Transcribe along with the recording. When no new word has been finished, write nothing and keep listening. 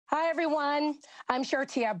Hi, everyone. I'm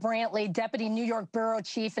Shartia Brantley, Deputy New York Bureau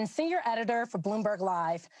Chief and Senior Editor for Bloomberg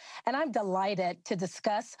Live. And I'm delighted to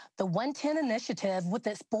discuss the OneTen initiative with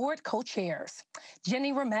its board co-chairs,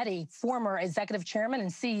 Ginni Rometty, former Executive Chairman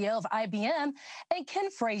and CEO of IBM, and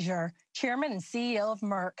Ken Frazier, Chairman and CEO of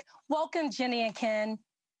Merck. Welcome, Ginni and Ken.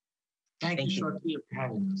 Thank you, Shartia, for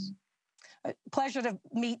having us. Pleasure to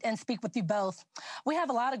meet and speak with you both. We have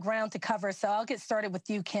a lot of ground to cover, so I'll get started with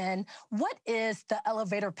you, Ken. What is the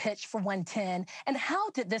elevator pitch for OneTen, and how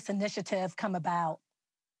did this initiative come about?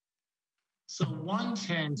 So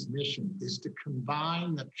OneTen's mission is to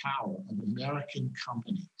combine the power of American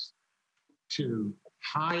companies to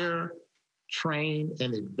hire, train,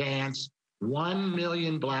 and advance 1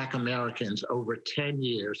 million Black Americans over 10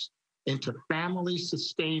 years into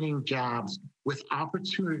family-sustaining jobs with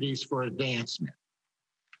opportunities for advancement.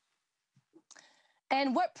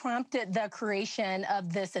 And what prompted the creation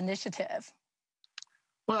of this initiative?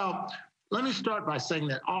 Well, let me start by saying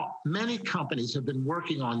that many companies have been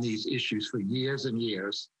working on these issues for years and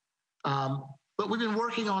years, but we've been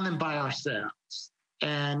working on them by ourselves.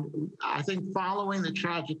 And I think following the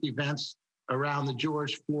tragic events around the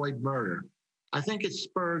George Floyd murder, I think it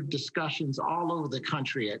spurred discussions all over the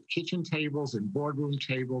country at kitchen tables and boardroom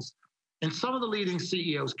tables. And some of the leading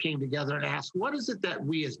CEOs came together and asked, what is it that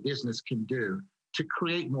we as business can do to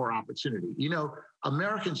create more opportunity? You know,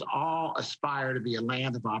 Americans all aspire to be a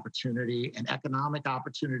land of opportunity, and economic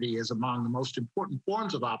opportunity is among the most important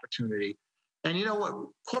forms of opportunity. And you know what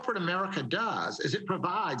corporate America does is it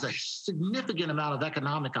provides a significant amount of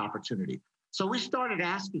economic opportunity. So we started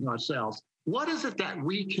asking ourselves, what is it that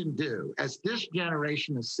we can do as this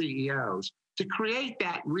generation of CEOs to create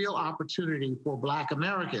that real opportunity for Black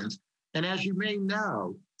Americans? And as you may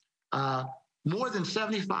know, more than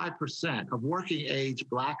 75% of working age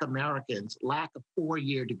Black Americans lack a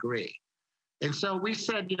 4-year degree. And so we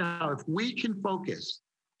said, you know, if we can focus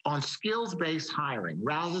on skills-based hiring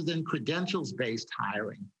rather than credentials-based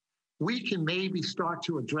hiring, we can maybe start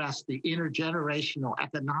to address the intergenerational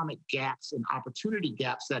economic gaps and opportunity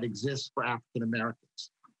gaps that exist for African Americans.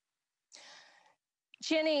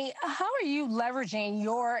 Ginni, how are you leveraging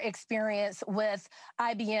your experience with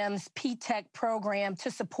IBM's P-Tech program to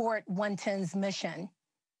support OneTen's mission?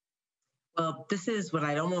 Well, this is what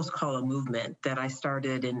I'd almost call a movement that I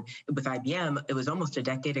started with IBM. It was almost a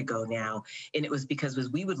decade ago now. And it was because as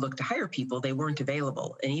we would look to hire people, they weren't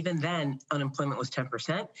available. And even then, unemployment was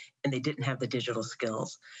 10% and they didn't have the digital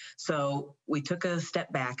skills. So we took a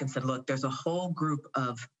step back and said, look, there's a whole group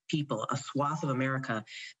of people, a swath of America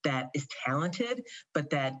that is talented, but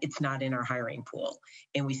that it's not in our hiring pool.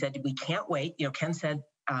 And we said, we can't wait. You know, Ken said,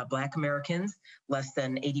 Black Americans, less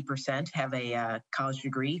than 80% have a college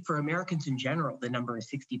degree. For Americans in general, the number is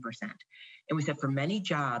 60%. And we said for many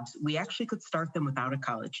jobs, we actually could start them without a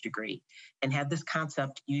college degree and have this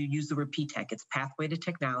concept, you use the word P-Tech, it's pathway to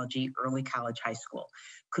technology, early college, high school.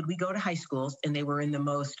 Could we go to high schools, and they were in the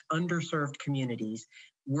most underserved communities,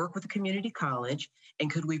 work with a community college, and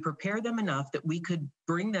could we prepare them enough that we could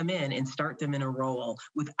bring them in and start them in a role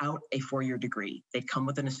without a 4-year degree? They'd come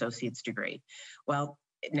with an associate's degree. Well,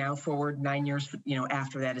 now forward 9 years,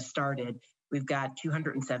 after that has started, we've got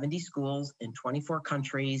 270 schools in 24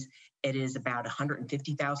 countries. It is about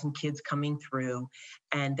 150,000 kids coming through,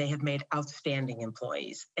 and they have made outstanding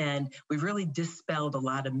employees. And we've really dispelled a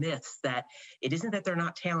lot of myths that it isn't that they're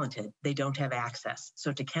not talented, they don't have access.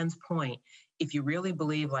 So to Ken's point, if you really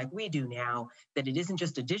believe like we do now, that it isn't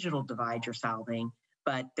just a digital divide you're solving,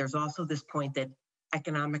 but there's also this point that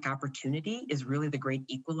economic opportunity is really the great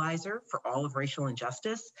equalizer for all of racial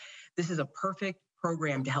injustice. This is a perfect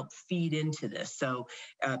program to help feed into this. So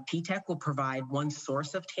P-Tech will provide one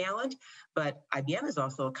source of talent, but IBM is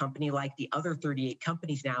also a company like the other 38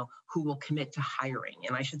 companies now who will commit to hiring.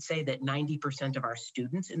 And I should say that 90% of our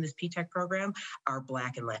students in this P-Tech program are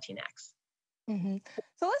Black and Latinx. Mm-hmm.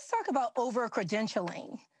 So let's talk about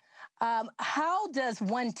over-credentialing. How does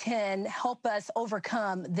OneTen help us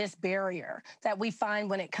overcome this barrier that we find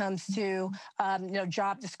when it comes to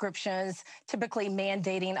job descriptions, typically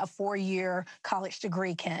mandating a 4-year college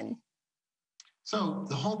degree, Ken? So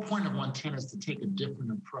the whole point of OneTen is to take a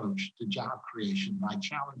different approach to job creation by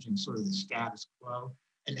challenging sort of the status quo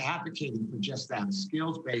and advocating for just that, a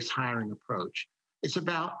skills-based hiring approach. It's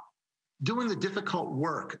about doing the difficult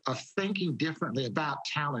work of thinking differently about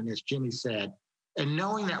talent, as Ginni said, and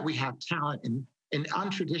knowing that we have talent in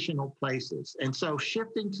untraditional places. And so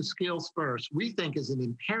shifting to skills first, we think is an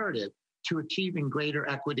imperative to achieving greater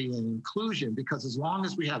equity and inclusion, because as long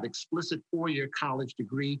as we have explicit 4-year college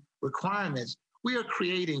degree requirements, we are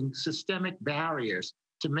creating systemic barriers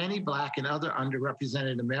to many Black and other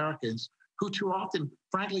underrepresented Americans who too often,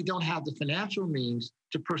 frankly, don't have the financial means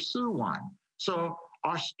to pursue one. So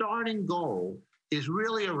our starting goal is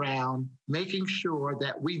really around making sure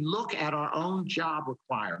that we look at our own job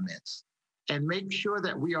requirements and make sure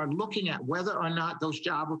that we are looking at whether or not those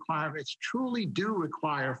job requirements truly do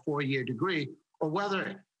require a four-year degree, or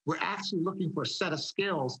whether we're actually looking for a set of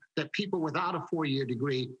skills that people without a four-year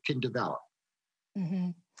degree can develop. Mm-hmm.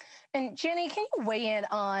 And Ginni, can you weigh in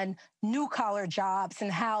on new-collar jobs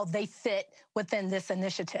and how they fit within this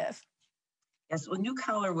initiative? Yes, well, new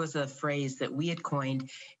collar was a phrase that we had coined,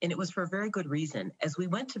 and it was for a very good reason. As we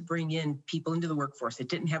went to bring in people into the workforce that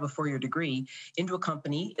didn't have a four-year degree into a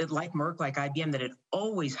company like Merck, like IBM, that had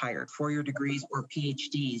always hired four-year degrees or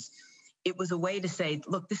PhDs, it was a way to say,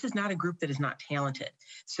 look, this is not a group that is not talented.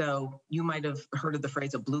 So you might have heard of the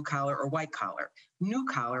phrase of blue collar or white collar. New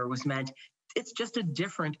collar was meant it's just a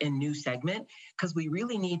different and new segment, because we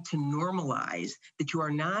really need to normalize that you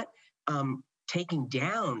are not taking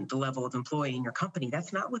down the level of employee in your company.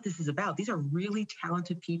 That's not what this is about. These are really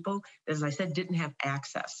talented people that, as I said, didn't have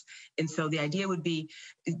access. And so the idea would be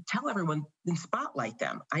tell everyone and spotlight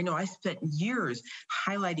them. I know I spent years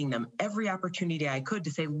highlighting them every opportunity I could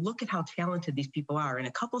to say, look at how talented these people are. And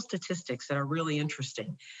a couple statistics that are really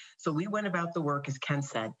interesting. So we went about the work, as Ken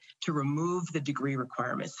said, to remove the degree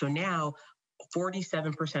requirements. So now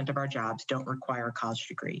 47% of our jobs don't require a college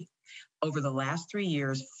degree. Over the last 3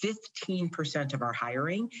 years, 15% of our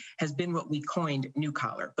hiring has been what we coined new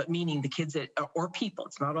collar, but meaning the kids that, or people,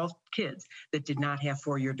 it's not all kids, that did not have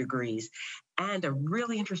four-year degrees. And a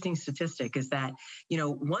really interesting statistic is that,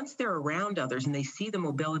 once they're around others and they see the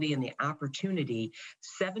mobility and the opportunity,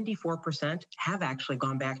 74% have actually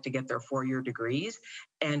gone back to get their four-year degrees.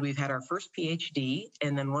 And we've had our first PhD.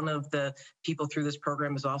 And then one of the people through this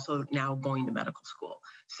program is also now going to medical school.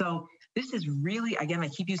 So this is really, again, I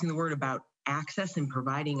keep using the word about access and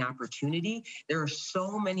providing opportunity. There are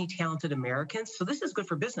so many talented Americans. So this is good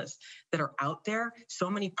for business that are out there. So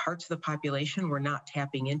many parts of the population we're not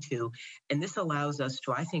tapping into. And this allows us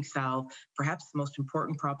to, I think, solve perhaps the most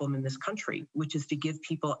important problem in this country, which is to give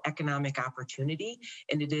people economic opportunity.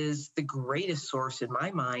 And it is the greatest source, in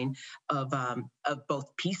my mind, of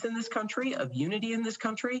both peace in this country, of unity in this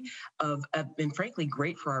country, and frankly,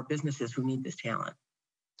 great for our businesses who need this talent.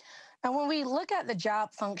 And when we look at the job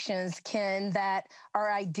functions, Ken, that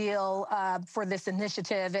are ideal for this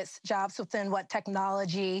initiative, it's jobs within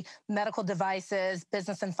technology, medical devices,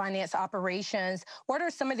 business and finance operations. What are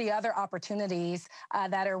some of the other opportunities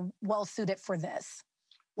that are well suited for this?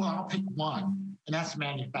 Well, I'll pick one, and that's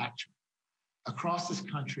manufacturing. Across this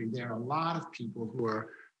country, there are a lot of people who are,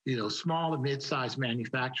 small and mid-sized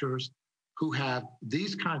manufacturers who have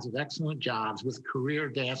these kinds of excellent jobs with career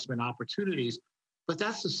advancement opportunities. But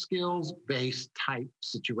that's a skills-based type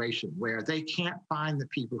situation where they can't find the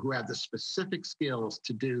people who have the specific skills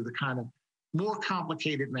to do the kind of more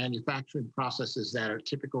complicated manufacturing processes that are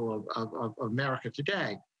typical of America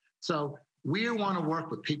today. So we want to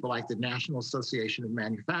work with people like the National Association of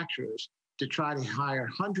Manufacturers to try to hire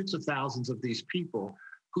hundreds of thousands of these people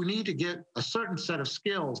who need to get a certain set of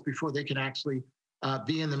skills before they can actually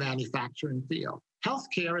be in the manufacturing field.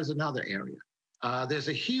 Healthcare is another area. There's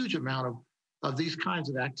a huge amount of these kinds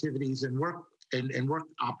of activities and work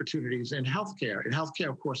opportunities in healthcare. And healthcare,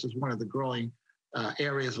 of course, is one of the growing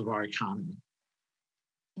areas of our economy.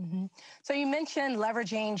 Mm-hmm. So you mentioned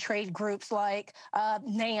leveraging trade groups like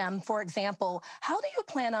NAM, for example. How do you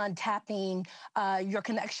plan on tapping your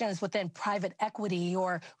connections within private equity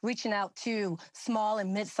or reaching out to small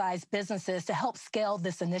and mid-sized businesses to help scale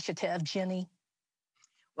this initiative, Ginni?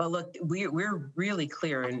 Well, look, we're really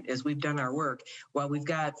clear, and as we've done our work, while we've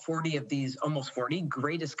got 40 of these, almost 40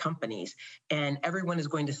 greatest companies, and everyone is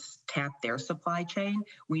going to tap their supply chain,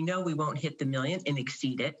 we know we won't hit the million and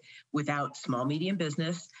exceed it without small, medium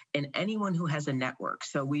business and anyone who has a network.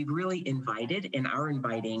 So we've really invited and are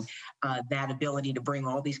inviting that ability to bring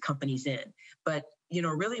all these companies in. But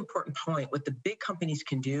a really important point, what the big companies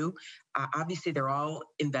can do, obviously they're all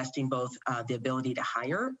investing both the ability to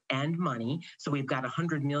hire and money. So we've got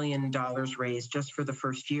 $100 million raised just for the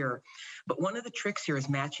first year. But one of the tricks here is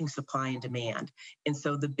matching supply and demand. And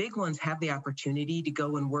so the big ones have the opportunity to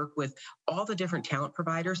go and work with all the different talent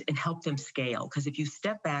providers and help them scale. Because if you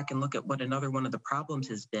step back and look at what another one of the problems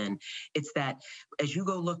has been, it's that as you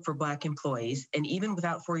go look for Black employees, and even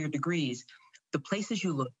without four-year degrees, the places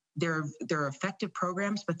you look, they're effective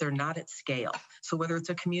programs, but they're not at scale. So whether it's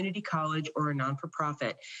a community college or a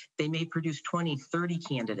non-for-profit, they may produce 20, 30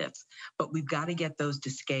 candidates, but we've got to get those to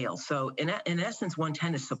scale. So in essence,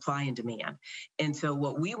 OneTen is supply and demand. And so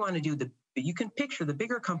what we want to do, the But you can picture the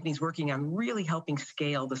bigger companies working on really helping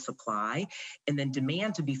scale the supply and then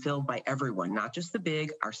demand to be filled by everyone, not just the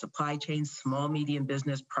big, our supply chains, small, medium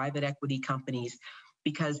business, private equity companies.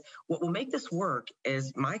 Because what will make this work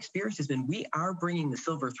is my experience has been we are bringing the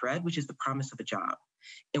silver thread, which is the promise of a job.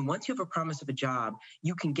 And once you have a promise of a job,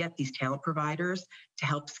 you can get these talent providers to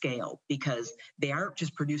help scale because they aren't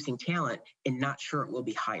just producing talent and not sure it will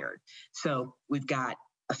be hired. So we've got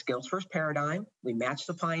a skills first paradigm, we match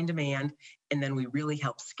supply and demand, and then we really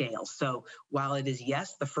help scale. So while it is,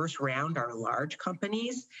 yes, the first round are large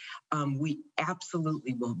companies, we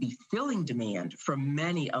absolutely will be filling demand from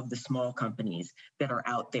many of the small companies that are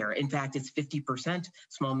out there. In fact, it's 50%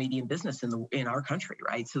 small, medium business in our country,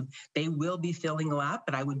 right? So they will be filling a lot,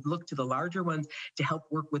 but I would look to the larger ones to help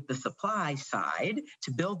work with the supply side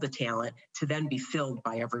to build the talent to then be filled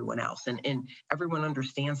by everyone else. And everyone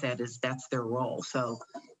understands that's their role. So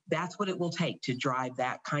that's what it will take to drive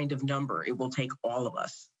that kind of number. It will take all of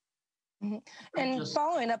us. Mm-hmm. And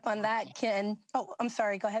following up on that, Ken, I'm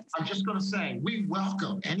sorry, go ahead. I'm just going to say, we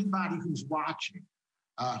welcome anybody who's watching,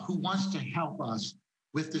 who wants to help us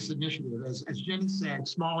with this initiative. As Ginni said,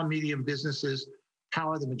 small and medium businesses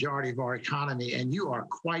power the majority of our economy, and you are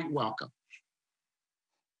quite welcome.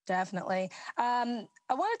 Definitely. I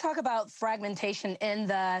want to talk about fragmentation in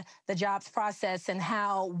the jobs process and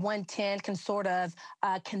how OneTen can sort of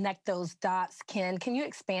connect those dots. Ken, can you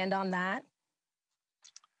expand on that?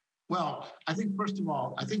 Well, I think, first of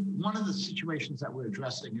all, I think one of the situations that we're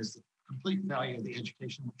addressing is the complete failure of the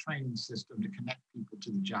educational training system to connect people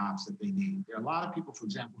to the jobs that they need. There are a lot of people, for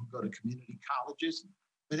example, who go to community colleges,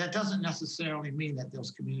 but that doesn't necessarily mean that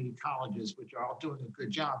those community colleges, which are all doing a good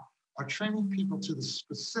job, are training people to the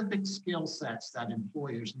specific skill sets that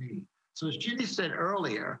employers need. So as Ginni said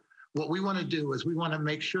earlier, what we want to do is we want to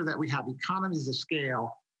make sure that we have economies of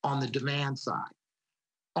scale on the demand side.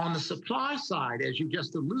 On the supply side, as you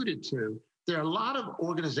just alluded to, there are a lot of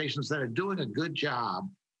organizations that are doing a good job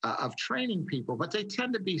of training people, but they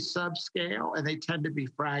tend to be subscale and they tend to be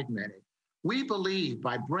fragmented. We believe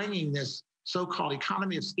by bringing this so-called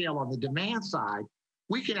economy of scale on the demand side,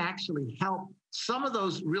 we can actually help some of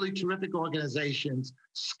those really terrific organizations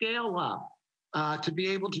scale up to be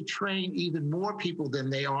able to train even more people than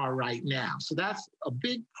they are right now. So that's a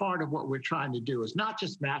big part of what we're trying to do, is not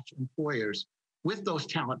just match employers with those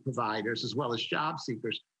talent providers as well as job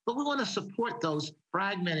seekers, but we want to support those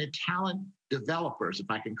fragmented talent developers, if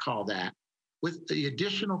I can call that, with the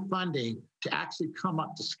additional funding to actually come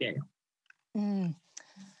up to scale. Mm.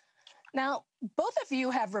 Now, both of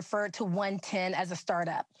you have referred to OneTen as a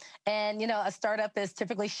startup. And, a startup is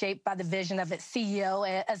typically shaped by the vision of its CEO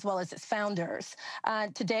as well as its founders.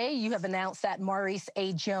 Today, you have announced that Maurice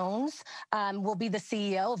A. Jones will be the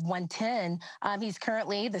CEO of OneTen. He's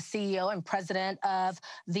currently the CEO and president of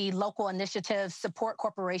the Local Initiative Support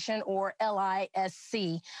Corporation, or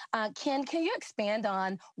LISC. Ken, can you expand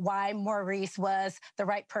on why Maurice was the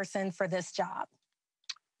right person for this job?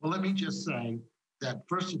 Well, let me just say that,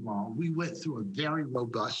 first of all, we went through a very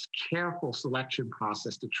robust, careful selection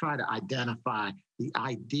process to try to identify the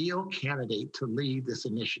ideal candidate to lead this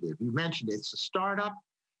initiative. You mentioned it's a startup.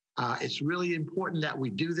 It's really important that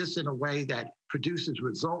we do this in a way that produces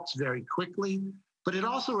results very quickly, but it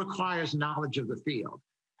also requires knowledge of the field.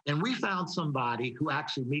 And we found somebody who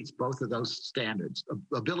actually meets both of those standards,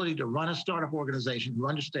 ability to run a startup organization who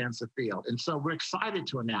understands the field. And so we're excited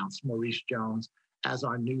to announce Maurice Jones as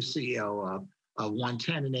our new CEO of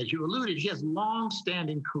OneTen. And as you alluded, he has a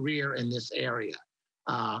long-standing career in this area.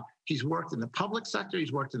 He's worked in the public sector,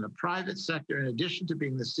 he's worked in the private sector. In addition to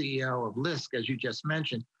being the CEO of LISC, as you just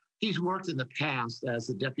mentioned, he's worked in the past as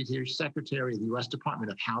the Deputy Secretary of the U.S.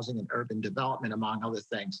 Department of Housing and Urban Development, among other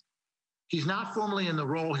things. He's not formally in the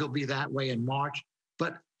role, he'll be that way in March,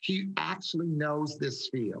 but he actually knows this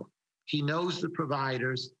field. He knows the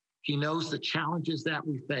providers, he knows the challenges that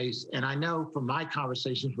we face. And I know from my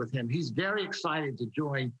conversations with him, he's very excited to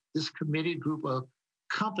join this committed group of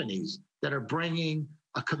companies that are bringing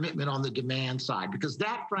a commitment on the demand side, because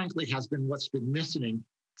that, frankly, has been what's been missing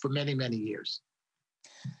for many, many years.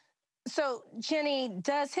 So, Ginni,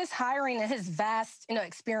 does his hiring and his vast,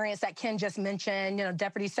 experience that Ken just mentioned,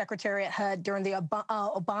 Deputy Secretary at HUD during the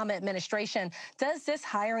Obama administration, does this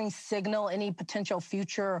hiring signal any potential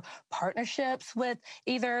future partnerships with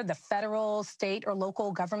either the federal, state, or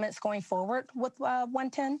local governments going forward with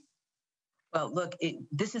OneTen? Well, look,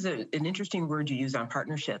 this is an interesting word you use on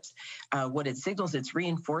partnerships. What it signals, it's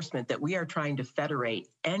reinforcement that we are trying to federate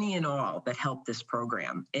any and all that help this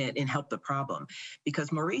program and help the problem.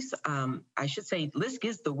 Because Maurice, I should say, LISC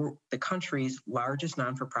is the country's largest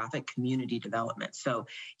non-for-profit community development. So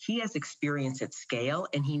he has experience at scale,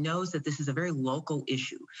 and he knows that this is a very local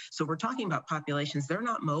issue. So we're talking about populations, they're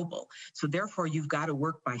not mobile. So therefore, you've got to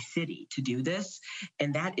work by city to do this.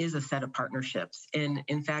 And that is a set of partnerships. And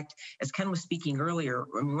in fact, as Ken was speaking earlier,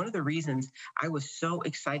 I mean, one of the reasons I was so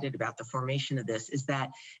excited about the formation of this is that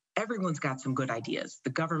everyone's got some good ideas. The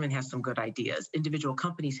government has some good ideas. Individual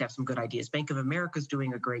companies have some good ideas. Bank of America is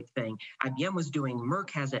doing a great thing. IBM was doing, Merck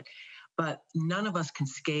has it, but none of us can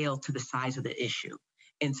scale to the size of the issue.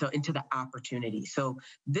 And so into the opportunity. So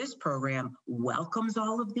this program welcomes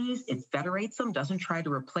all of these, it federates them, doesn't try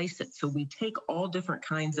to replace it. So we take all different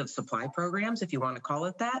kinds of supply programs, if you want to call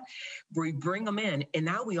it that, we bring them in, and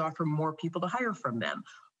now we offer more people to hire from them.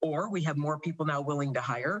 Or we have more people now willing to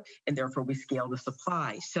hire, and therefore we scale the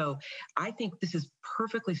supply. So I think this is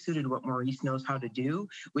perfectly suited to what Maurice knows how to do,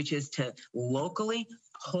 which is to locally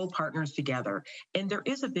pull partners together. And there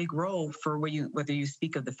is a big role for whether you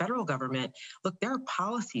speak of the federal government. Look, there are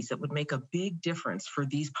policies that would make a big difference for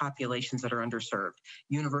these populations that are underserved.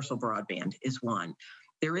 Universal broadband is one.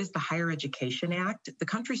 There is the Higher Education Act. The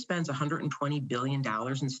country spends $120 billion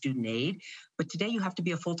in student aid, but today you have to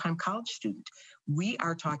be a full-time college student. We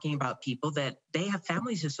are talking about people that they have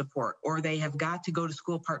families to support, or they have got to go to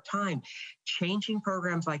school part-time. Changing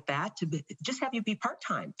programs like that to just have you be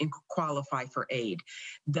part-time and qualify for aid.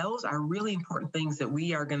 Those are really important things that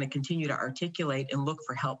we are going to continue to articulate and look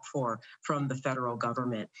for help from the federal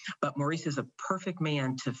government. But Maurice is a perfect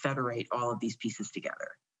man to federate all of these pieces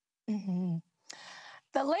together. Mm-hmm.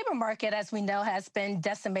 The labor market, as we know, has been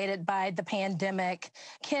decimated by the pandemic.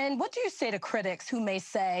 Ken, what do you say to critics who may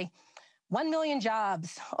say 1 million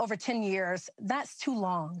jobs over 10 years, that's too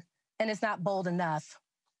long and it's not bold enough?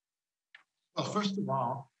 Well, first of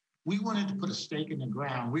all, we wanted to put a stake in the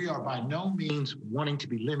ground. We are by no means wanting to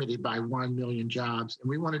be limited by 1 million jobs, and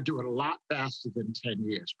we want to do it a lot faster than 10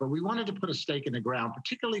 years. But we wanted to put a stake in the ground,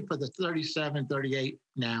 particularly for the 37, 38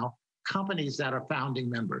 now companies that are founding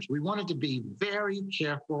members. We wanted to be very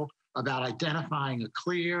careful about identifying a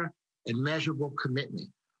clear and measurable commitment.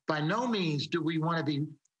 By no means do we want to be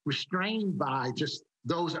restrained by just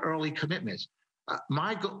those early commitments.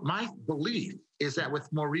 My belief is that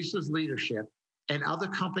with Maurice's leadership and other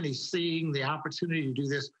companies seeing the opportunity to do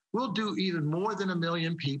this, we'll do even more than 1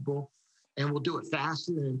 million people, and we'll do it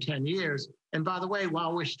faster than in 10 years. And by the way,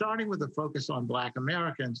 while we're starting with a focus on Black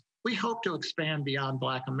Americans, we hope to expand beyond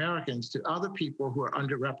Black Americans to other people who are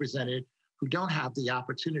underrepresented, who don't have the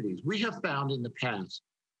opportunities. We have found in the past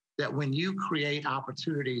that when you create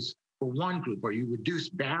opportunities for one group or you reduce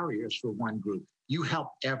barriers for one group, you help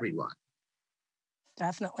everyone.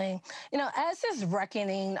 Definitely. You know, as this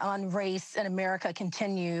reckoning on race in America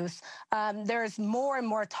continues, there's more and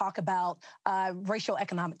more talk about racial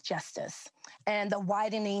economic justice and the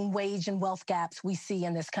widening wage and wealth gaps we see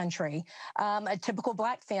in this country. A typical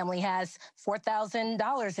Black family has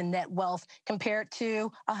 $4,000 in net wealth compared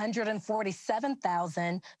to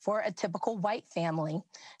 $147,000 for a typical white family.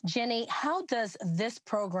 Ginni, how does this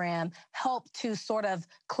program help to sort of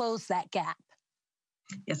close that gap?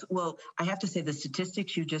 Yes, well, I have to say the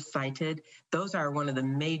statistics you just cited, those are one of the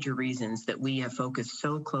major reasons that we have focused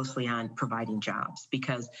so closely on providing jobs,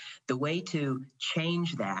 because the way to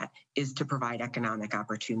change that is to provide economic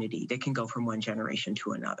opportunity that can go from one generation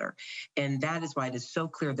to another. And that is why it is so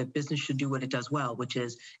clear that business should do what it does well, which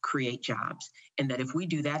is create jobs. And that if we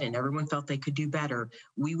do that and everyone felt they could do better,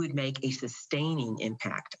 we would make a sustaining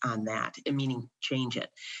impact on that, meaning change it.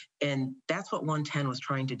 And that's what OneTen was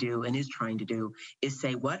trying to do and is trying to do, is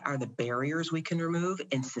say, what are the barriers we can remove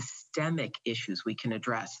and systemic issues we can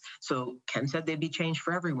address? So Ken said they'd be changed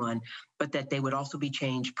for everyone, but that they would also be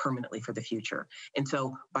changed permanently for the future. And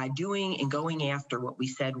so by doing and going after what we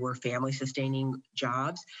said were family sustaining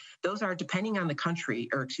jobs, those are, depending on the country,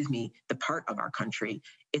 or excuse me, the part of our country,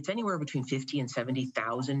 it's anywhere between $50,000 and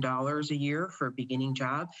 $70,000 a year for a beginning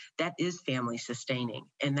job. That is family sustaining.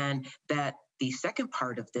 And then that the second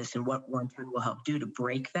part of this, and what OneTen will help do to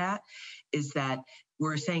break that, is that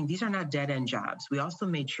we're saying these are not dead-end jobs. We also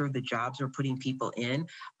made sure the jobs we're putting people in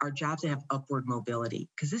are jobs that have upward mobility,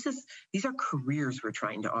 because these are careers we're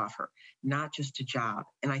trying to offer, not just a job.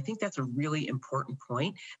 And I think that's a really important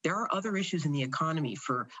point. There are other issues in the economy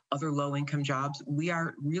for other low-income jobs. We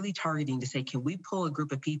are really targeting to say, can we pull a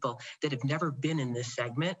group of people that have never been in this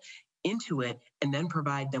segment into it and then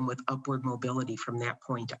provide them with upward mobility from that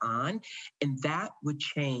point on. And that would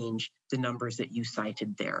change the numbers that you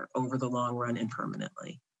cited there over the long run and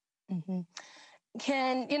permanently. Mm-hmm.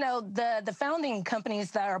 Can, the founding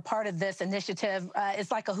companies that are part of this initiative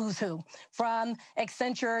is like a who's who, from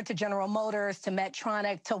Accenture to General Motors to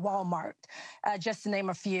Medtronic to Walmart, just to name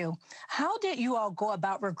a few. How did you all go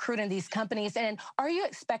about recruiting these companies, and are you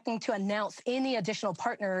expecting to announce any additional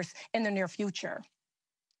partners in the near future?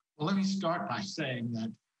 Well, let me start by saying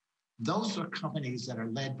that those are companies that are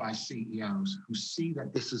led by CEOs who see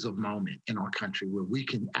that this is a moment in our country where we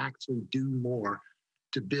can actually do more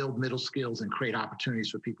to build middle skills and create opportunities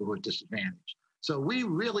for people who are disadvantaged. So we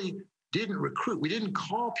really didn't recruit. We didn't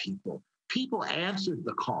call people. People answered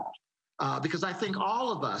the call because I think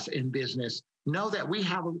all of us in business know that we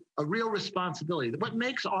have a real responsibility. What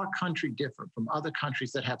makes our country different from other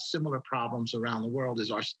countries that have similar problems around the world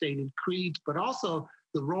is our stated creeds, but also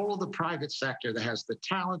the role of the private sector that has the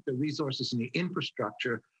talent, the resources, and the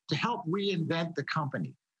infrastructure to help reinvent the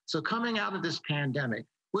company. So coming out of this pandemic,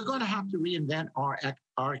 we're going to have to reinvent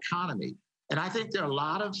our economy. And I think there are a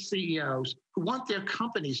lot of CEOs who want their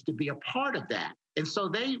companies to be a part of that. And so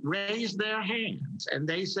they raised their hands and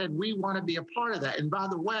they said, we want to be a part of that. And by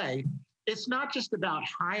the way, it's not just about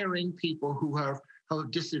hiring people who are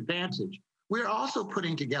disadvantaged. We're also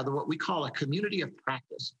putting together what we call a community of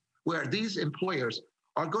practice, where these employers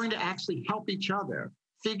are going to actually help each other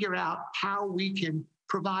figure out how we can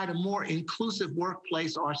provide a more inclusive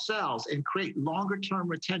workplace ourselves and create longer-term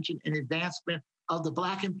retention and advancement of the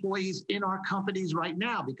Black employees in our companies right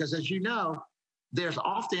now. Because as you know, there's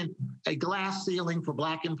often a glass ceiling for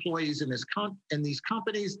Black employees in these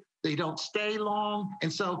companies. They don't stay long.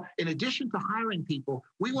 And so in addition to hiring people,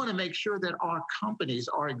 we want to make sure that our companies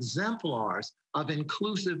are exemplars of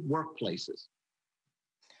inclusive workplaces.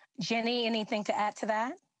 Ginni, anything to add to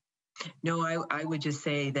that? No, I would just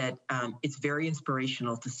say that it's very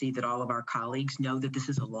inspirational to see that all of our colleagues know that this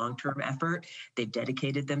is a long-term effort. They've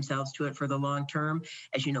dedicated themselves to it for the long term.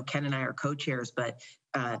 As you know, Ken and I are co-chairs, but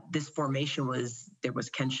this formation there was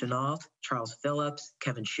Ken Chenault, Charles Phillips,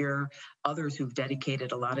 Kevin Shearer, others who've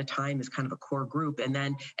dedicated a lot of time as kind of a core group. And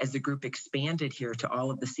then as the group expanded here to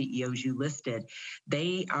all of the CEOs you listed,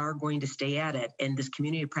 they are going to stay at it. And this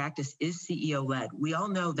community of practice is CEO-led. We all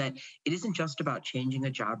know that it isn't just about changing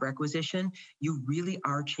a job requisition. You really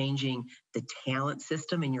are changing the talent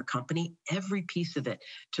system in your company, every piece of it,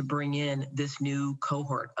 to bring in this new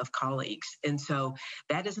cohort of colleagues. And so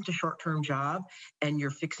that isn't a short-term job, and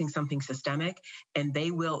you're fixing something systemic, and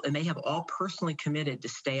they have all personally committed to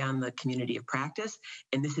stay on the community of practice.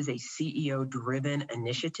 And this is a CEO-driven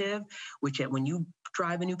initiative, which when you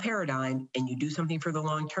drive a new paradigm and you do something for the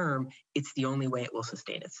long term, it's the only way it will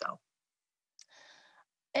sustain itself.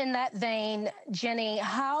 In that vein, Ginni,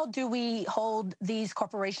 how do we hold these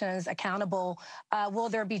corporations accountable? Will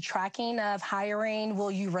there be tracking of hiring?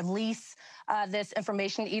 Will you release this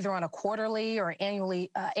information either on a quarterly or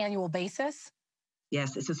annual basis?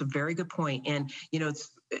 Yes, this is a very good point. And,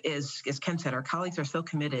 it's as Ken said, our colleagues are so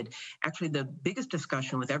committed. Actually, the biggest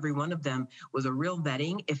discussion with every one of them was a real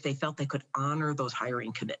vetting if they felt they could honor those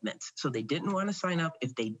hiring commitments. So they didn't want to sign up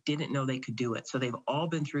if they didn't know they could do it. So they've all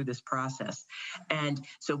been through this process. And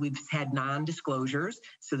so we've had non-disclosures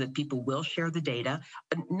so that people will share the data,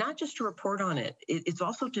 but not just to report on it. It's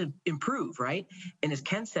also to improve, right? And as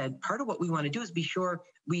Ken said, part of what we want to do is be sure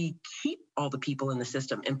we keep all the people in the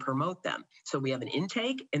system and promote them. So we have an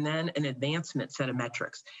intake and then an advancement set of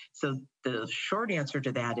metrics. So the short answer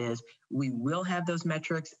to that is we will have those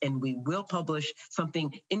metrics and we will publish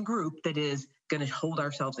something in group that is going to hold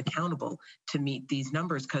ourselves accountable to meet these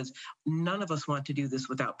numbers, because none of us want to do this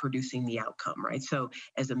without producing the outcome, right? So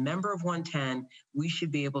as a member of OneTen, we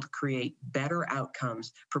should be able to create better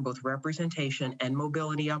outcomes for both representation and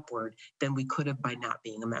mobility upward than we could have by not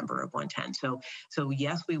being a member of OneTen. So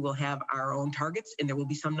yes, we will have our own targets, and there will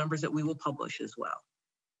be some numbers that we will publish as well.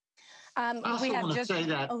 I also want to say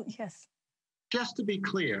that, yes. Just to be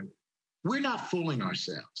clear, we're not fooling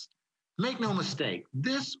ourselves. Make no mistake,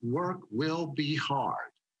 this work will be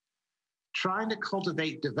hard. Trying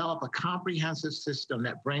to develop a comprehensive system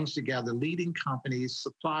that brings together leading companies,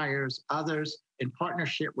 suppliers, others, in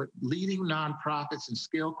partnership with leading nonprofits and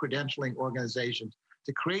skilled credentialing organizations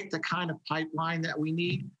to create the kind of pipeline that we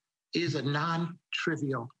need is a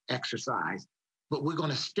non-trivial exercise. But we're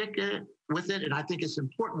going to stick with it, and I think it's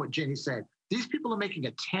important what Ginni said. These people are making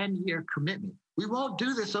a 10-year commitment. We won't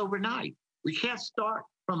do this overnight. We can't start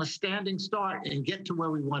from a standing start and get to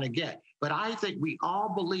where we want to get. But I think we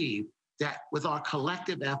all believe that with our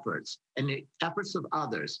collective efforts and the efforts of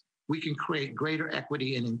others, we can create greater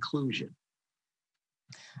equity and inclusion.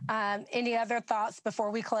 Any other thoughts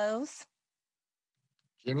before we close?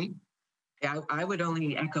 Ginni? I would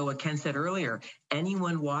only echo what Ken said earlier.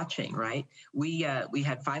 Anyone watching, right? We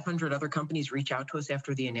had 500 other companies reach out to us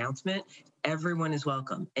after the announcement. Everyone is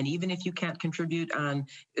welcome. And even if you can't contribute on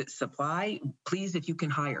supply, please, if you can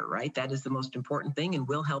hire, right? That is the most important thing, and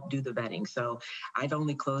we'll help do the vetting. So I'd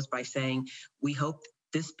only close by saying we hope,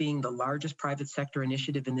 this being the largest private sector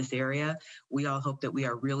initiative in this area, we all hope that we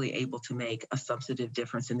are really able to make a substantive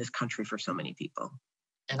difference in this country for so many people.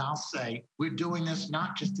 And I'll say, we're doing this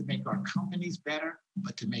not just to make our companies better,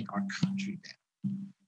 but to make our country better.